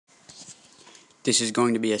This is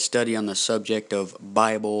going to be a study on the subject of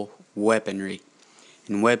Bible weaponry.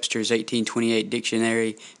 In Webster's 1828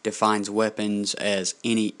 dictionary defines weapons as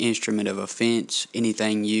any instrument of offense,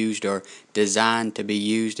 anything used or designed to be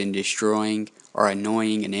used in destroying or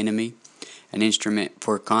annoying an enemy, an instrument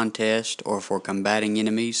for contest or for combating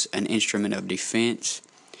enemies, an instrument of defense.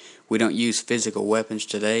 We don't use physical weapons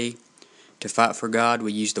today. To fight for God,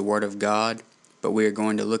 we use the Word of God, but we are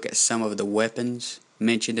going to look at some of the weapons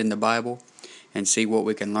mentioned in the Bible and see what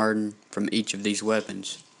we can learn from each of these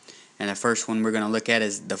weapons. And the first one we're going to look at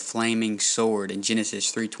is the flaming sword. In Genesis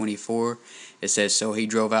 3:24, it says, "So he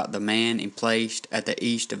drove out the man and placed at the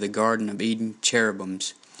east of the Garden of Eden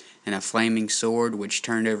cherubims, and a flaming sword which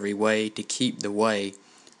turned every way to keep the way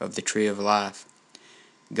of the tree of life."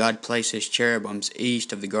 God places cherubims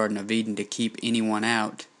east of the Garden of Eden to keep anyone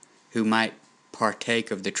out who might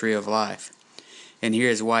partake of the tree of life. And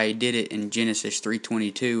here is why he did it. In Genesis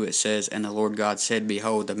 3:22 it says, "And the Lord God said,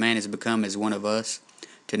 Behold, the man is become as one of us,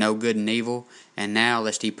 to know good and evil. And now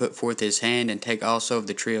lest he put forth his hand and take also of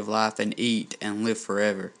the tree of life and eat and live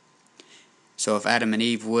forever." So if Adam and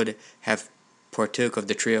Eve would have partook of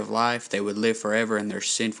the tree of life, they would live forever in their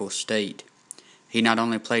sinful state. He not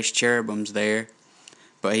only placed cherubims there,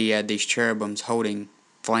 but he had these cherubims holding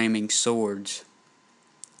flaming swords.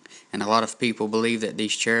 And a lot of people believe that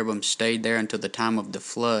these cherubims stayed there until the time of the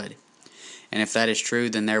flood. And if that is true,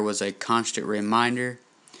 then there was a constant reminder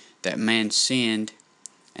that man sinned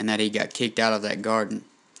and that he got kicked out of that garden.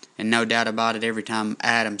 And no doubt about it, every time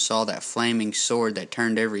Adam saw that flaming sword that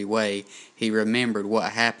turned every way, he remembered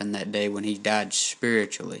what happened that day when he died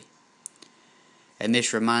spiritually. And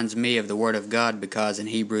this reminds me of the Word of God, because in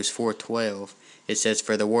Hebrews 4:12 it says,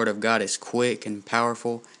 "For the Word of God is quick and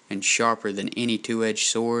powerful and sharper than any two-edged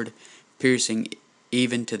sword, piercing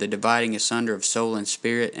even to the dividing asunder of soul and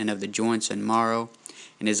spirit and of the joints and marrow,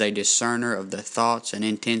 and is a discerner of the thoughts and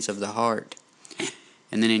intents of the heart."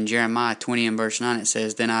 And then in Jeremiah 20 and verse 9 it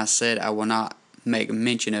says, "Then I said, I will not make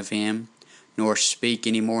mention of him, nor speak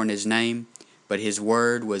any more in his name, but his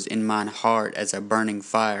word was in mine heart as a burning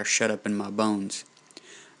fire shut up in my bones."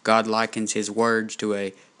 God likens his words to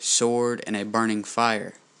a sword and a burning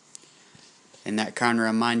fire. And that kind of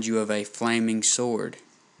reminds you of a flaming sword.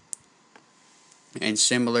 And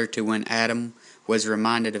similar to when Adam was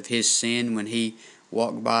reminded of his sin when he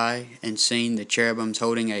walked by and seen the cherubims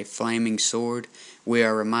holding a flaming sword, we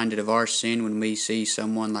are reminded of our sin when we see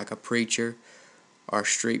someone like a preacher, our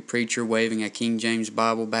street preacher, waving a King James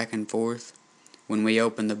Bible back and forth. When we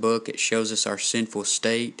open the book, it shows us our sinful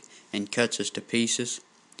state and cuts us to pieces.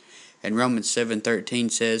 And Romans 7:13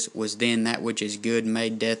 says, "Was then that which is good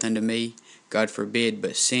made death unto me? God forbid,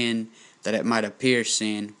 but sin, that it might appear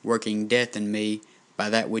sin, working death in me by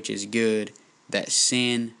that which is good, that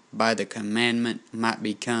sin by the commandment might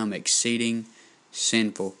become exceeding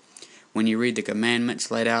sinful." When you read the commandments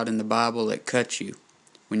laid out in the Bible, it cuts you.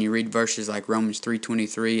 When you read verses like Romans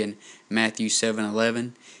 3:23 and Matthew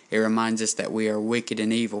 7:11, it reminds us that we are wicked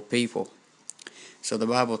and evil people. So the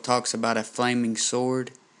Bible talks about a flaming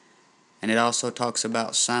sword, and it also talks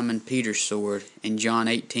about Simon Peter's sword. In John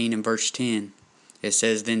 18 and verse 10, it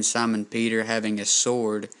says, "Then Simon Peter, having a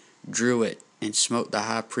sword, drew it, and smote the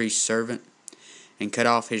high priest's servant, and cut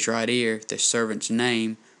off his right ear. The servant's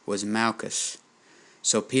name was Malchus."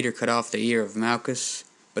 So Peter cut off the ear of Malchus,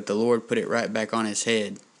 but the Lord put it right back on his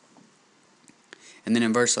head. And then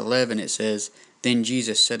in verse 11 it says, "Then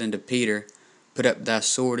Jesus said unto Peter, Put up thy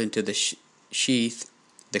sword into the sheath.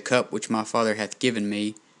 The cup which my Father hath given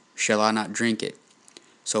me, shall I not drink it?"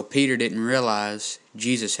 So Peter didn't realize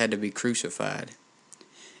Jesus had to be crucified.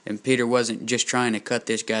 And Peter wasn't just trying to cut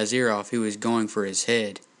this guy's ear off, he was going for his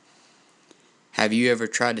head. Have you ever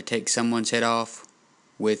tried to take someone's head off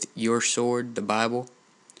with your sword, the Bible?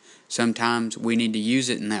 Sometimes we need to use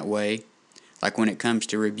it in that way, like when it comes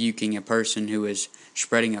to rebuking a person who is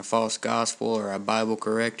spreading a false gospel or a Bible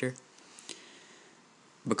corrector,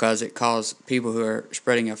 because it calls people who are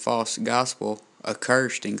spreading a false gospel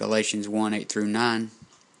accursed in Galatians 1:8-9.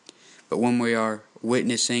 But when we are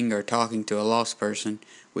witnessing or talking to a lost person,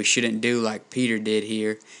 we shouldn't do like Peter did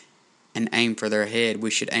here and aim for their head. We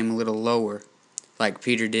should aim a little lower, like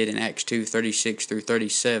Peter did in Acts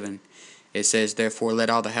 2:36-37. It says, "Therefore let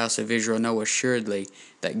all the house of Israel know assuredly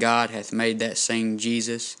that God hath made that same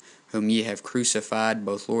Jesus, whom ye have crucified,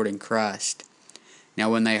 both Lord and Christ." Now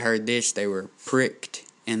when they heard this, they were pricked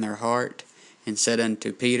in their heart, and said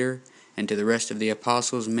unto Peter and to the rest of the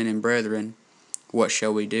apostles, "Men and brethren, what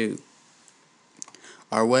shall we do?"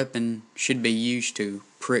 Our weapon should be used to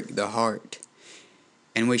prick the heart.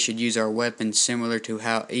 And we should use our weapon similar to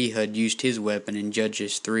how Ehud used his weapon in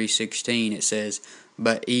Judges 3:16. It says,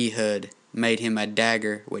 "But Ehud made him a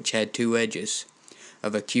dagger which had 2 edges,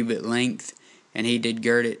 of a cubit length, and he did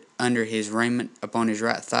gird it under his raiment upon his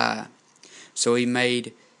right thigh. So he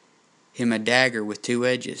made him a dagger with 2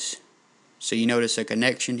 edges. So you notice a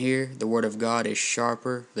connection here. The word of God is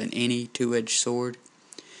sharper than any 2-edged sword.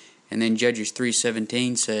 And then Judges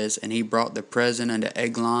 3:17 says, And he brought the present unto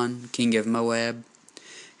Eglon, king of Moab.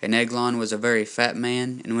 And Eglon was a very fat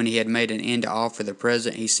man, and when he had made an end to offer the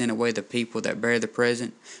present, he sent away the people that bare the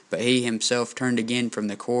present. But he himself turned again from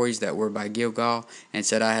the quarries that were by Gilgal, and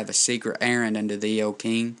said, I have a secret errand unto thee, O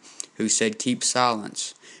king, who said, Keep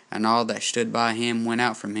silence. And all that stood by him went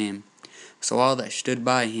out from him. So all that stood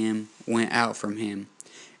by him went out from him.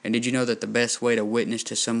 And did you know that the best way to witness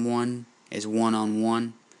to someone is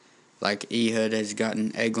one-on-one? Like Ehud has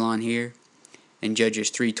gotten Eglon here. In Judges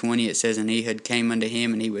 3:20 it says, And Ehud came unto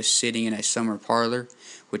him, and he was sitting in a summer parlor,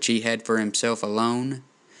 which he had for himself alone.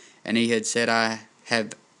 And Ehud said, I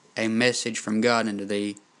have a message from God unto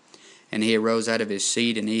thee. And he arose out of his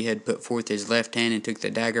seat, and Ehud put forth his left hand, and took the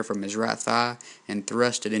dagger from his right thigh, and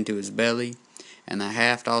thrust it into his belly. And the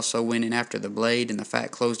haft also went in after the blade, and the fat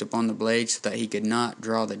closed upon the blade, so that he could not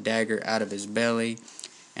draw the dagger out of his belly,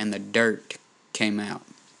 and the dirt came out.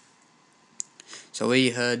 So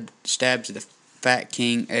Ehud stabs the fat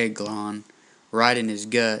king Eglon right in his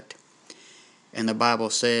gut, and the Bible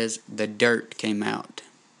says the dirt came out.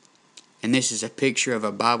 And this is a picture of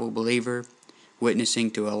a Bible believer witnessing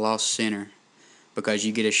to a lost sinner, because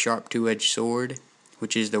you get a sharp 2-edged sword,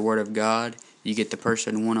 which is the Word of God. You get the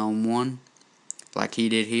person one-on-one, like he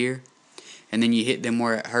did here, and then you hit them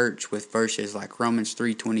where it hurts with verses like Romans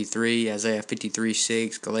 3:23, Isaiah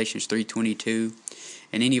 53:6, Galatians 3:22,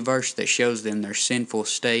 and any verse that shows them their sinful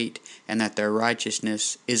state and that their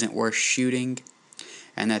righteousness isn't worth shooting,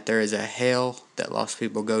 and that there is a hell that lost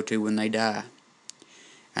people go to when they die.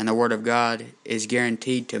 And the Word of God is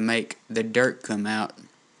guaranteed to make the dirt come out,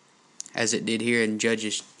 as it did here in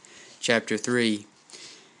Judges chapter 3.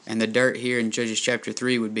 And the dirt here in Judges chapter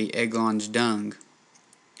 3 would be Eglon's dung.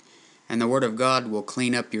 And the Word of God will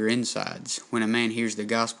clean up your insides. When a man hears the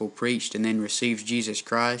gospel preached and then receives Jesus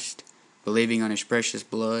Christ, believing on his precious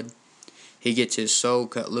blood, he gets his soul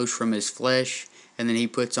cut loose from his flesh, and then he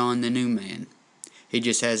puts on the new man. He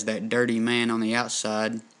just has that dirty man on the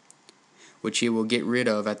outside, which he will get rid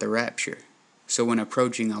of at the rapture. So when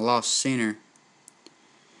approaching a lost sinner,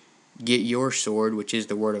 get your sword, which is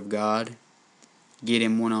the Word of God. Get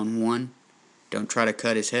him one-on-one. Don't try to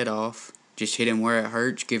cut his head off. Just hit him where it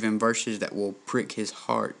hurts. Give him verses that will prick his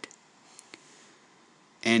heart.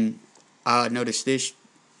 And I noticed this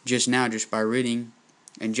just now, just by reading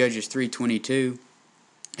in Judges 3:22.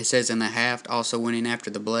 It says, And the haft also went in after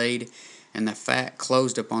the blade, and the fat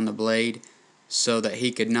closed upon the blade, so that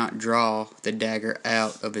he could not draw the dagger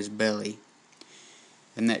out of his belly.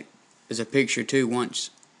 And that is a picture too.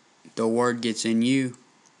 Once the Word gets in you,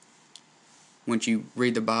 once you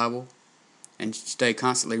read the Bible and stay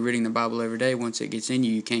constantly reading the Bible every day, once it gets in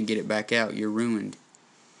you, you can't get it back out. You're ruined.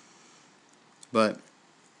 But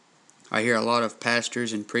I hear a lot of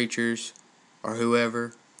pastors and preachers or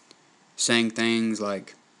whoever saying things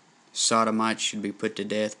like sodomites should be put to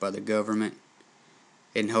death by the government,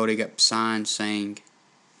 and holding up signs saying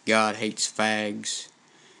God hates fags.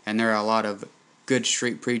 And there are a lot of good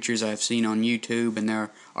street preachers I've seen on YouTube, and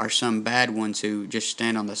there are some bad ones who just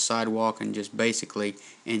stand on the sidewalk and just basically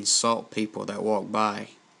insult people that walk by.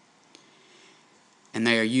 And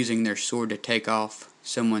they are using their sword to take off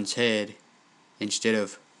someone's head instead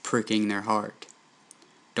of pricking their heart.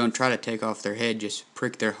 Don't try to take off their head, just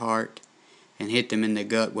prick their heart and hit them in the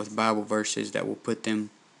gut with Bible verses that will put them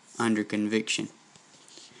under conviction.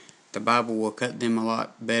 The Bible will cut them a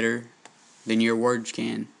lot better than your words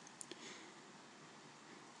can.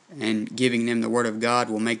 And giving them the Word of God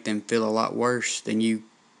will make them feel a lot worse than you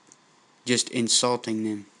just insulting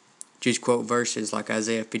them. Just quote verses like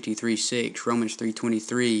Isaiah 53:6, Romans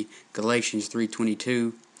 3:23, Galatians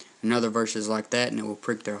 3:22, and other verses like that, and it will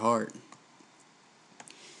prick their heart.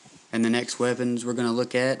 And the next weapons we're going to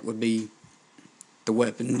look at would be the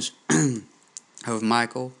weapons of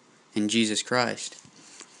Michael and Jesus Christ.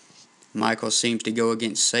 Michael seems to go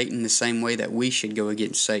against Satan the same way that we should go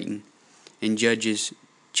against Satan. In Judges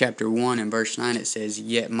chapter 1 and verse 9 it says,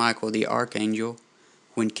 Yet Michael the archangel,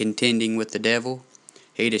 when contending with the devil,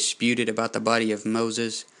 he disputed about the body of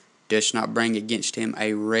Moses, durst not bring against him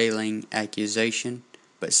a railing accusation,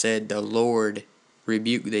 but said, The Lord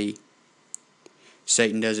rebuke thee.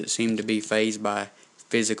 Satan doesn't seem to be fazed by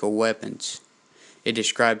physical weapons. It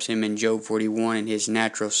describes him in Job 41 in his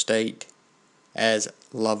natural state as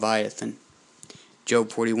Leviathan. Job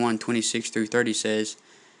 41:26-30 says,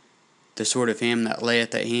 The sword of him that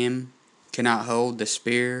layeth at him cannot hold the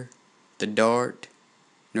spear, the dart,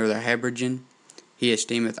 nor the habergeon. He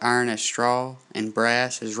esteemeth iron as straw, and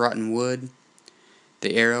brass as rotten wood.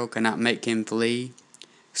 The arrow cannot make him flee.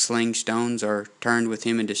 Sling stones are turned with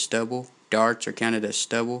him into stubble. Darts are counted as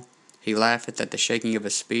stubble. He laugheth at the shaking of a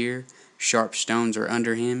spear. Sharp stones are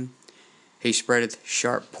under him. He spreadeth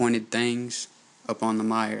sharp pointed things upon the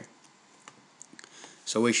mire.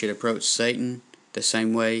 So we should approach Satan the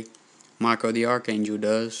same way Michael the archangel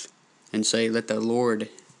does, and say, "Let the Lord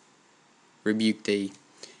rebuke thee,"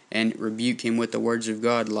 and rebuke him with the words of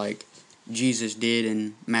God, like Jesus did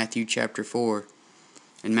in Matthew chapter 4.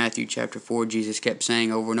 In Matthew chapter 4, Jesus kept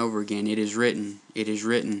saying over and over again, "It is written, it is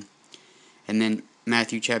written." And then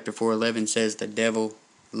Matthew chapter 4:11 says, "The devil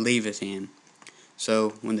leaveth him."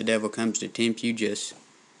 So when the devil comes to tempt you, just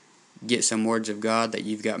get some words of God that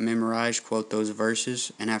you've got memorized, quote those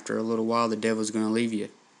verses, and after a little while the devil's going to leave you.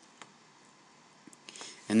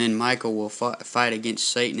 And then Michael will fight against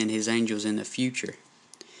Satan and his angels in the future.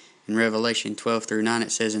 In Revelation 12-9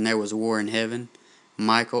 it says, "And there was war in heaven.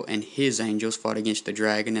 Michael and his angels fought against the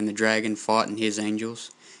dragon, and the dragon fought and his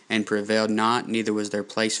angels, and prevailed not, neither was their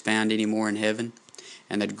place found any more in heaven.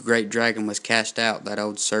 And the great dragon was cast out, that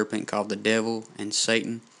old serpent called the devil and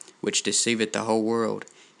Satan, which deceiveth the whole world.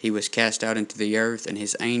 He was cast out into the earth, and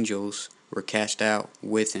his angels were cast out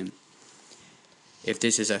with him." If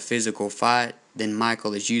this is a physical fight, then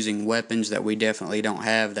Michael is using weapons that we definitely don't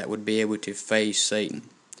have that would be able to phase Satan.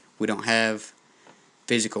 We don't have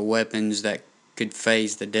physical weapons that could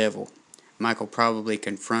phase the devil. Michael probably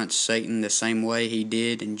confronts Satan the same way he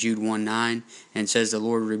did in Jude 1:9 and says, "The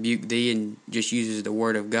Lord rebuke thee," and just uses the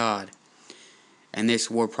word of God. And this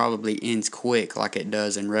war probably ends quick like it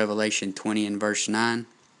does in Revelation 20 and verse 9.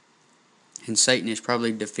 And Satan is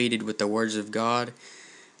probably defeated with the words of God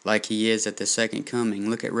like he is at the second coming.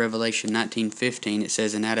 Look at Revelation 19:15. It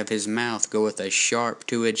says, "And out of his mouth goeth a sharp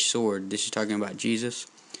two-edged sword." This is talking about Jesus.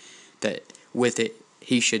 "That with it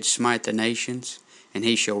he should smite the nations, and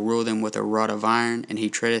he shall rule them with a rod of iron, and he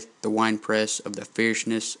treadeth the winepress of the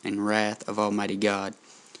fierceness and wrath of Almighty God."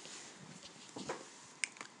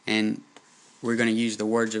 And we're going to use the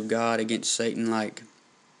words of God against Satan like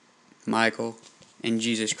Michael and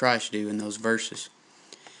Jesus Christ do in those verses.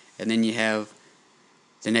 And then you have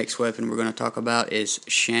the next weapon we're going to talk about is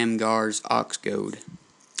Shamgar's ox goad.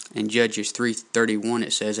 In Judges 3:31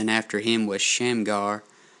 it says, "And after him was Shamgar,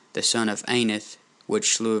 the son of Anath,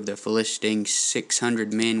 which slew of the Philistines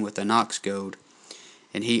 600 men with an ox goad,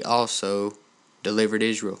 and he also delivered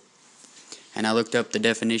Israel." And I looked up the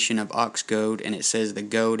definition of ox goad, and it says the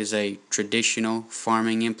goad is a traditional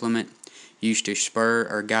farming implement used to spur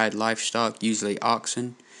or guide livestock, usually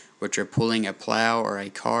oxen, which are pulling a plow or a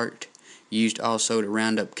cart, used also to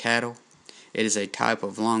round up cattle. It is a type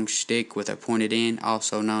of long stick with a pointed end,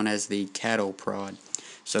 also known as the cattle prod.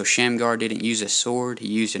 So Shamgar didn't use a sword, he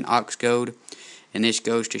used an ox goad, and this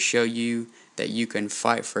goes to show you that you can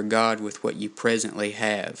fight for God with what you presently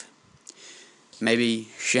have. Maybe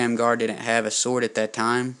Shamgar didn't have a sword at that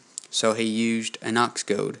time, so he used an ox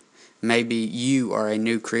goad. Maybe you are a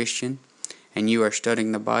new Christian and you are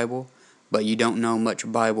studying the Bible, but you don't know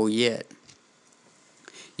much Bible yet.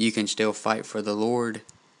 You can still fight for the Lord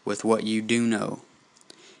with what you do know.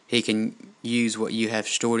 He can use what you have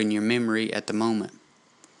stored in your memory at the moment.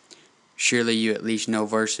 Surely you at least know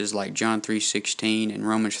verses like John 3:16 and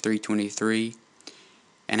Romans 3:23,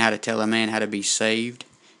 and how to tell a man how to be saved.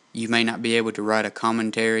 You may not be able to write a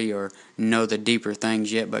commentary or know the deeper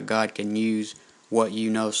things yet, but God can use what you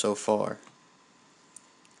know so far.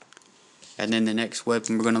 And then the next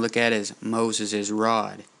weapon we're going to look at is Moses'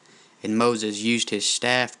 rod. And Moses used his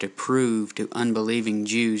staff to prove to unbelieving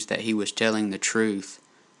Jews that he was telling the truth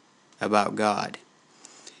about God.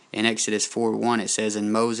 In Exodus 4:1 it says,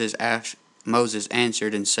 "And Moses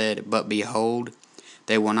answered and said, But behold,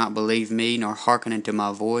 they will not believe me, nor hearken unto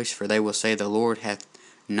my voice, for they will say, The Lord hath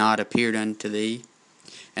not appeared unto thee.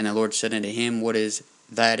 And the Lord said unto him, What is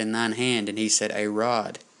that in thine hand? And he said, A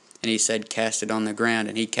rod. And he said, Cast it on the ground.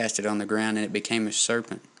 And he cast it on the ground, and it became a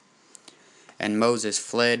serpent. And Moses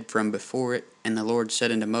fled from before it. And the Lord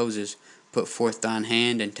said unto Moses, Put forth thine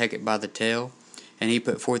hand, and take it by the tail. And he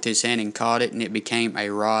put forth his hand, and caught it, and it became a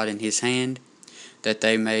rod in his hand, that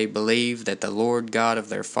they may believe that the Lord God of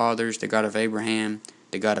their fathers, the God of Abraham,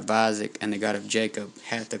 the God of Isaac, and the God of Jacob,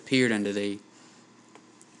 hath appeared unto thee."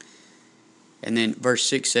 And then verse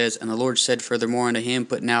 6 says, "And the Lord said furthermore unto him,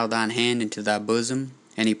 Put now thine hand into thy bosom.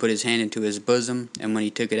 And he put his hand into his bosom, and when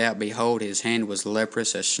he took it out, behold, his hand was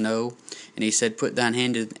leprous as snow. And he said, Put thine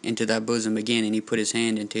hand into thy bosom again. And he put his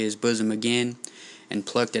hand into his bosom again, and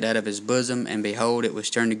plucked it out of his bosom, and behold, it was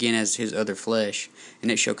turned again as his other flesh. And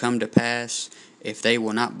it shall come to pass, if they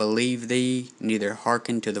will not believe thee, neither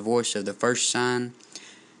hearken to the voice of the first sign,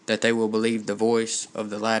 that they will believe the voice of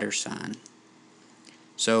the latter sign.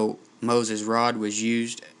 So Moses' rod was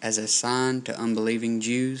used as a sign to unbelieving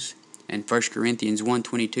Jews, and 1 Corinthians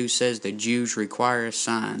 1:22 says the Jews require a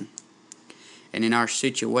sign. And in our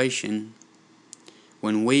situation,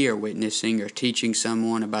 when we are witnessing or teaching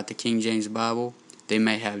someone about the King James Bible, they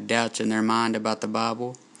may have doubts in their mind about the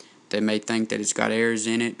Bible. They may think that it's got errors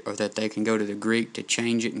in it, or that they can go to the Greek to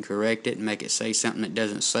change it and correct it and make it say something it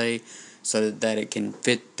doesn't say, so that it can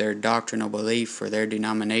fit their doctrinal belief for their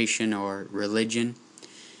denomination or religion.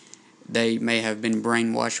 They may have been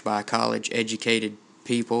brainwashed by college-educated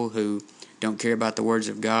people who don't care about the words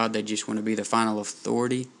of God. They just want to be the final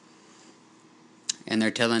authority. And they're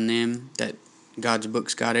telling them that God's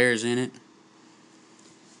book's got errors in it.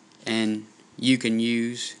 And you can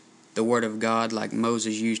use the Word of God like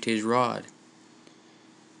Moses used his rod.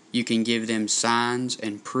 You can give them signs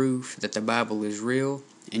and proof that the Bible is real,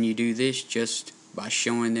 and you do this just by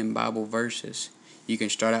showing them Bible verses. You can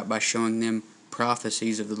start out by showing them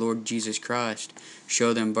prophecies of the Lord Jesus Christ.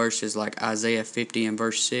 Show them verses like Isaiah 50 and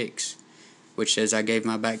verse 6, which says, I gave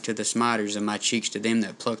my back to the smiters, and my cheeks to them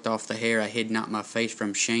that plucked off the hair. I hid not my face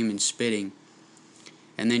from shame and spitting.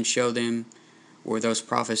 And then show them where those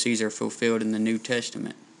prophecies are fulfilled in the New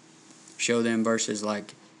Testament. Show them verses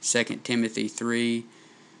like 2 Timothy 3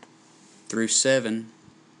 through 7,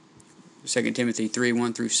 2 Timothy 3,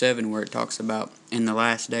 1 through 7, where it talks about in the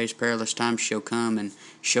last days perilous times shall come, and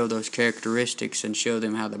show those characteristics and show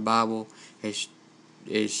them how the Bible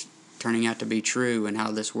is turning out to be true, and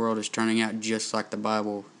how this world is turning out just like the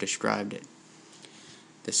Bible described it.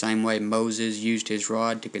 The same way Moses used his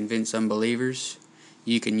rod to convince unbelievers,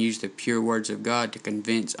 you can use the pure words of God to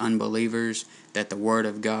convince unbelievers that the Word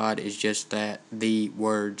of God is just that, the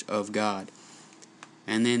words of God.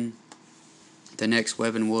 And then the next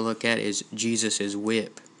weapon we'll look at is Jesus'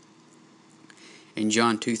 whip. In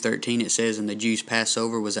John 2:13 it says, And the Jews'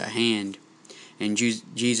 Passover was at hand. And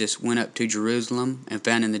Jesus went up to Jerusalem, and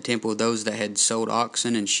found in the temple those that had sold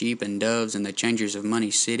oxen and sheep and doves, and the changers of money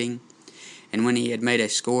sitting. And when he had made a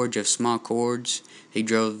scourge of small cords, he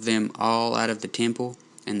drove them all out of the temple,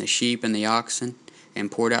 and the sheep and the oxen,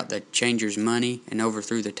 and poured out the changers' money, and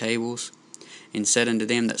overthrew the tables, and said unto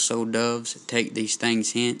them that sold doves, Take these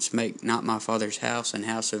things hence, make not my Father's house an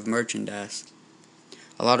house of merchandise.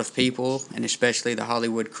 A lot of people, and especially the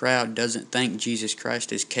Hollywood crowd, doesn't think Jesus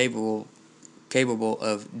Christ is capable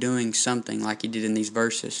of doing something like he did in these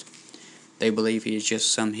verses. They believe he is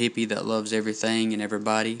just some hippie that loves everything and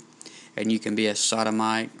everybody, and you can be a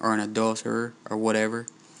sodomite or an adulterer or whatever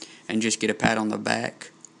and just get a pat on the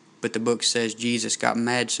back. But the book says Jesus got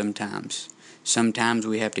mad sometimes. Sometimes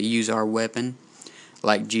we have to use our weapon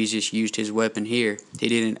like Jesus used his weapon here. He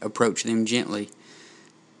didn't approach them gently.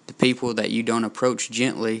 The people that you don't approach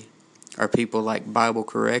gently are people like Bible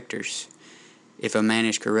correctors. If a man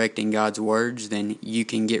is correcting God's words, then you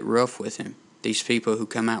can get rough with him. These people who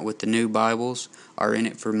come out with the new Bibles are in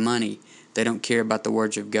it for money. They don't care about the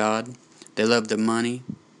words of God. They love the money,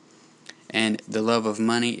 and the love of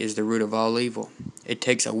money is the root of all evil. It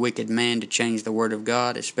takes a wicked man to change the Word of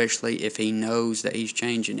God, especially if he knows that he's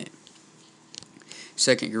changing it.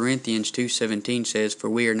 2 Corinthians 2:17 says, For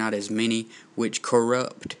we are not as many which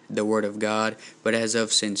corrupt the Word of God, but as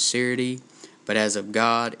of sincerity, but as of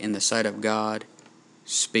God, in the sight of God,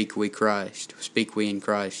 speak we in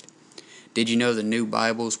Christ. Did you know the new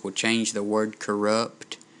Bibles will change the word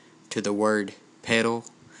corrupt to the word peddle?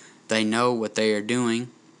 They know what they are doing.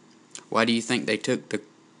 Why do you think they took the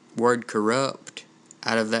word corrupt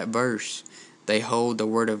out of that verse? They hold the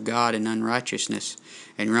Word of God in unrighteousness.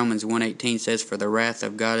 And Romans 1:18 says, For the wrath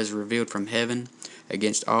of God is revealed from heaven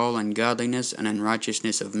against all ungodliness and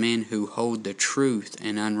unrighteousness of men who hold the truth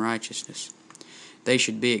in unrighteousness. They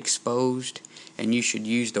should be exposed, and you should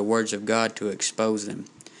use the words of God to expose them.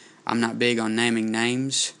 I'm not big on naming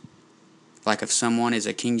names. Like if someone is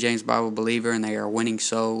a King James Bible believer and they are winning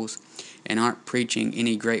souls and aren't preaching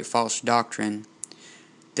any great false doctrine,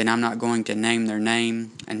 then I'm not going to name their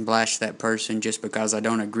name and blast that person just because I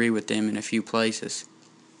don't agree with them in a few places.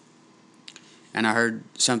 And I heard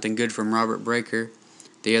something good from Robert Breaker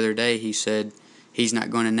the other day. He said he's not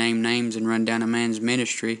going to name names and run down a man's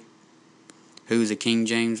ministry who's a King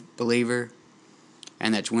James believer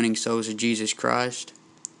and that's winning souls to Jesus Christ,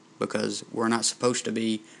 because we're not supposed to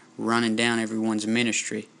be running down everyone's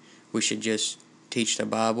ministry. We should just teach the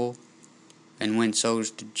Bible and win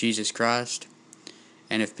souls to Jesus Christ.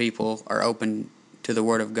 And if people are open to the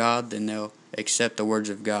Word of God, then they'll accept the words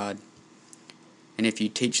of God. And if you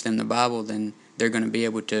teach them the Bible, then they're going to be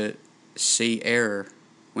able to see error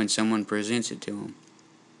when someone presents it to them.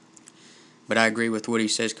 But I agree with what he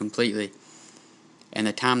says completely. And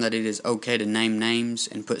the time that it is okay to name names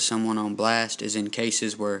and put someone on blast is in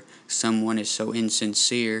cases where someone is so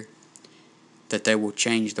insincere that they will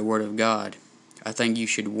change the Word of God. I think you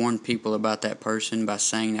should warn people about that person by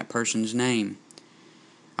saying that person's name.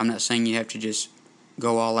 I'm not saying you have to just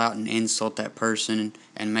go all out and insult that person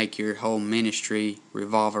and make your whole ministry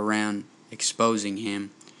revolve around exposing him.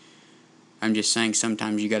 I'm just saying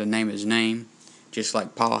sometimes you got to name his name, just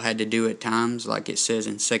like Paul had to do at times, like it says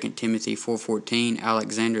in 2 Timothy 4:14,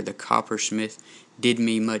 Alexander the coppersmith did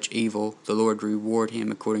me much evil, the Lord reward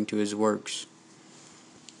him according to his works.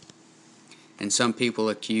 And some people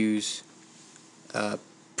accuse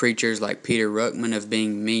preachers like Peter Ruckman of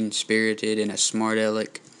being mean-spirited and a smart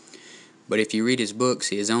aleck. But if you read his books,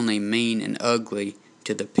 he is only mean and ugly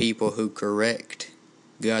to the people who correct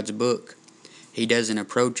God's book. He doesn't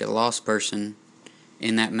approach a lost person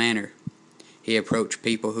in that manner. He approached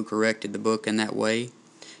people who corrected the book in that way.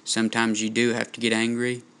 Sometimes you do have to get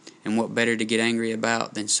angry, and what better to get angry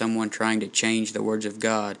about than someone trying to change the words of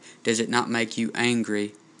God? Does it not make you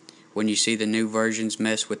angry when you see the new versions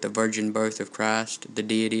mess with the virgin birth of Christ, the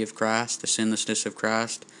deity of Christ, the sinlessness of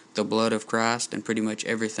Christ, the blood of Christ, and pretty much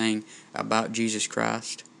everything about Jesus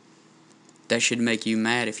Christ? That should make you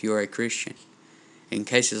mad if you are a Christian. In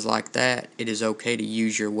cases like that, it is okay to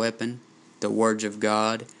use your weapon, the words of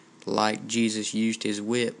God, like Jesus used his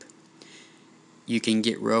whip. You can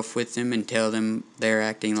get rough with them and tell them they're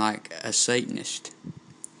acting like a Satanist.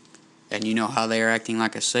 And you know how they are acting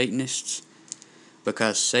like a Satanist?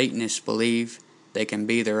 Because Satanists believe they can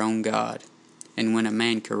be their own God. And when a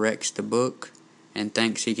man corrects the book and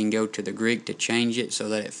thinks he can go to the Greek to change it so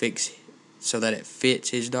that it fits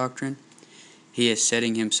his doctrine, he is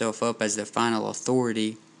setting himself up as the final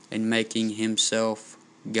authority and making himself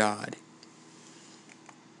God.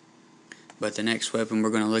 But the next weapon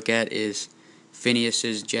we're going to look at is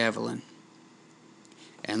Phinehas's javelin.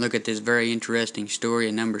 And look at this very interesting story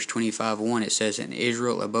in Numbers 25:1. It says, And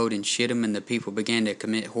Israel abode in Shittim, and the people began to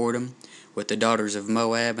commit whoredom with the daughters of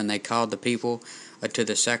Moab, and they called the people to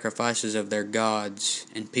the sacrifices of their gods,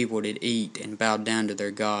 and people did eat and bowed down to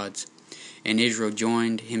their gods. And Israel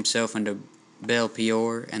joined himself unto Baal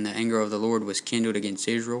Peor, and the anger of the Lord was kindled against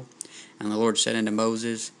Israel. And the Lord said unto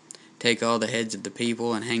Moses, Take all the heads of the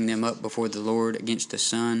people, and hang them up before the Lord against the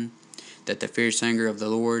sun, that the fierce anger of the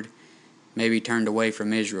Lord may be turned away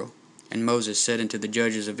from Israel. And Moses said unto the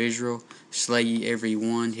judges of Israel, Slay ye every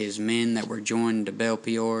one his men that were joined to Baal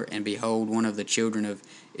Peor. And behold, one of the children of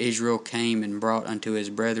Israel came and brought unto his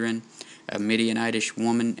brethren a Midianitish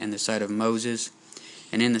woman in the sight of Moses,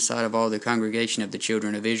 and in the sight of all the congregation of the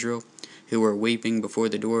children of Israel, who were weeping before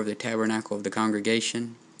the door of the tabernacle of the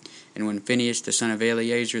congregation. And when Phinehas the son of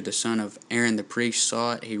Eleazar, the son of Aaron the priest,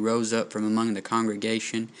 saw it, he rose up from among the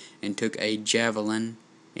congregation, and took a javelin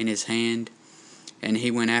in his hand, and he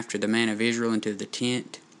went after the man of Israel into the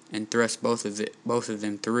tent, and thrust both of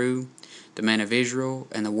them through, the man of Israel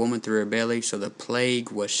and the woman through her belly, so the plague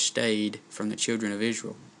was stayed from the children of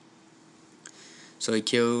Israel. So he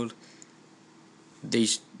killed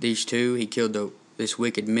these two. He killed this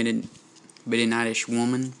wicked Midianitish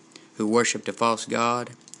woman who worshipped a false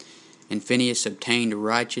god. And Phinehas obtained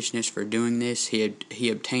righteousness for doing this. He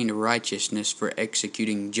obtained righteousness for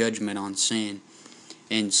executing judgment on sin.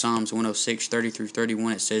 In Psalms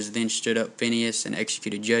 106:30-31, it says, Then stood up Phinehas and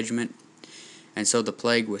executed judgment, and so the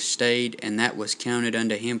plague was stayed, and that was counted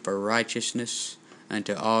unto him for righteousness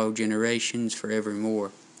unto all generations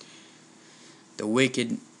forevermore. The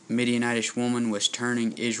wicked Midianitish woman was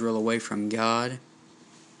turning Israel away from God.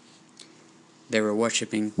 They were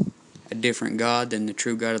worshiping a different God than the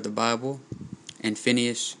true God of the Bible, and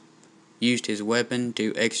Phinehas used his weapon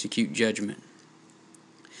to execute judgment.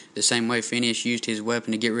 The same way Phinehas used his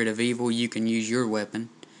weapon to get rid of evil, you can use your weapon,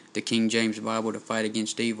 the King James Bible, to fight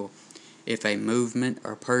against evil. If a movement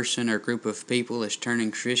or person or group of people is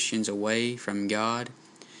turning Christians away from God,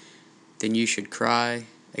 then you should cry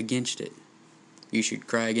against it. You should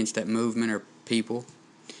cry against that movement or people.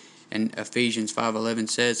 And Ephesians 5:11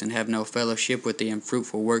 says, And have no fellowship with the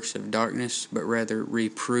unfruitful works of darkness, but rather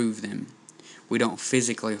reprove them. We don't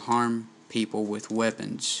physically harm people with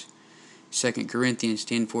weapons. 2 Corinthians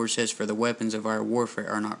 10:4 says, For the weapons of our warfare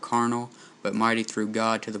are not carnal, but mighty through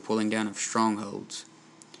God to the pulling down of strongholds.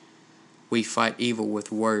 We fight evil with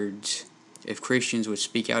words. If Christians would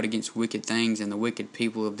speak out against wicked things and the wicked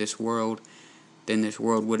people of this world, then this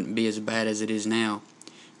world wouldn't be as bad as it is now.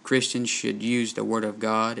 Christians should use the Word of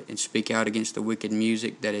God and speak out against the wicked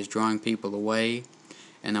music that is drawing people away,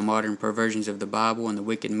 and the modern perversions of the Bible and the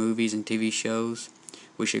wicked movies and TV shows.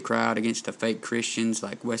 We should cry out against the fake Christians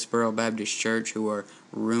like Westboro Baptist Church who are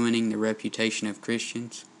ruining the reputation of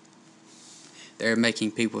Christians. They're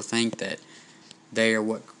making people think that they are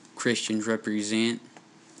what Christians represent,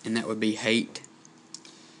 and that would be hate.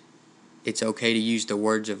 It's okay to use the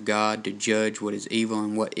words of God to judge what is evil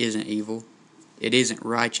and what isn't evil. It isn't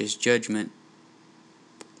righteous judgment.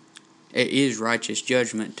 It is righteous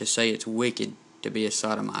judgment to say it's wicked to be a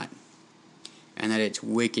sodomite, and that it's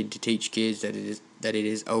wicked to teach kids that it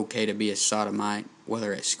is okay to be a sodomite,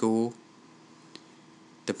 whether at school.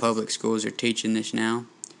 The public schools are teaching this now,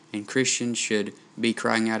 and Christians should be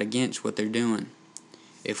crying out against what they're doing.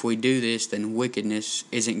 If we do this, then wickedness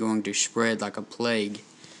isn't going to spread like a plague.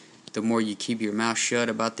 The more you keep your mouth shut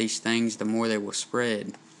about these things, the more they will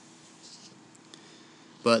spread.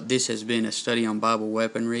 But this has been a study on Bible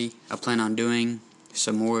weaponry. I plan on doing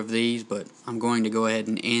some more of these, but I'm going to go ahead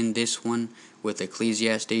and end this one with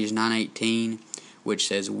Ecclesiastes 9:18, which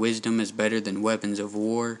says, "Wisdom is better than weapons of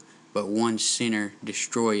war, but one sinner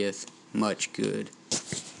destroyeth much good."